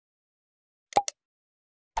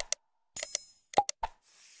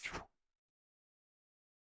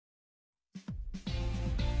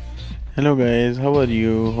Hello guys, how are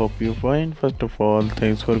you? Hope you fine. First of all,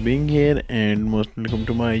 thanks for being here and most welcome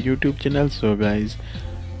to my YouTube channel. So guys,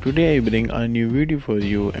 today I bring a new video for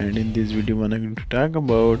you, and in this video I'm going to talk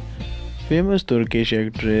about famous Turkish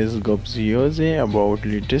actress Gupse Özay about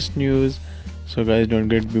latest news. So guys, don't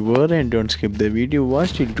get bored and don't skip the video.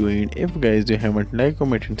 Watch till to end. If guys you haven't like,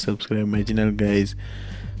 comment and subscribe my channel guys,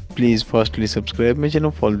 please firstly subscribe my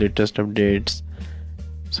channel for latest updates.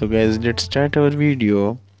 So guys, let's start our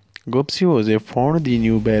video. Gupse Özay found the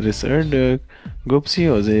new Bariş Arduç. Gupse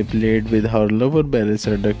Özay played with her lover Bariş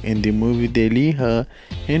Arduç in the movie Zeliha,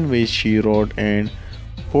 in which she wrote and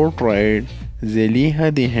portrayed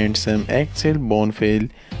Zeliha the handsome Axel Bonfil,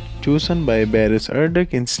 chosen by Bariş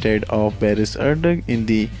Arduç instead of Bariş Arduç in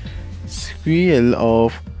the sequel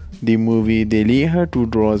of the movie Zeliha to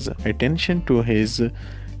draw attention to his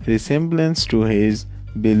resemblance to his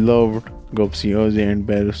beloved. Gupse Özay and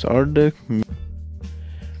Bariş Arduç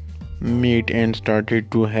meet and started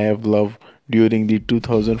to have love during the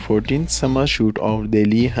 2014 summer shoot of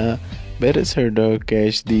Zeliha. Bariş Arduç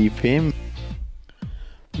catch the fame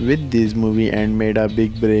with this movie and made a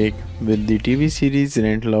big break with the TV series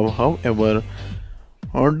Rent Love. However,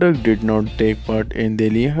 Arduç did not take part in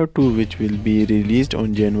Zeliha 2, which will be released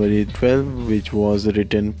on January 12, which was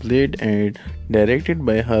written, played and directed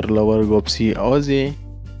by her lover Gupse Özay.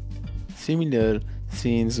 Similar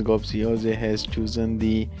scenes, Gupse Özay has chosen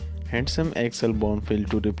the handsome Axel Bonfil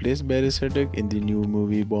to replace Bariş Arduç in the new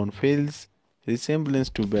movie. Bonfil's resemblance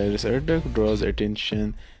to Bariş Arduç draws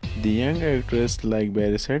attention. The young actress, like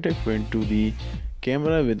Bariş Arduç, went to the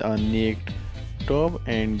camera with a naked top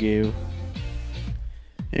and gave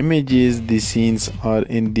images. The scenes are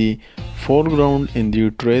in the foreground in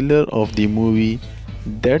the trailer of the movie.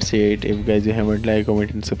 That's it. If guys you haven't like, comment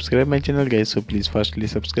and subscribe my channel guys, so please firstly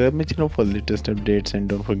subscribe my channel for latest updates and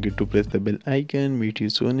don't forget to press the bell icon. Meet you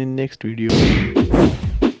soon in next video.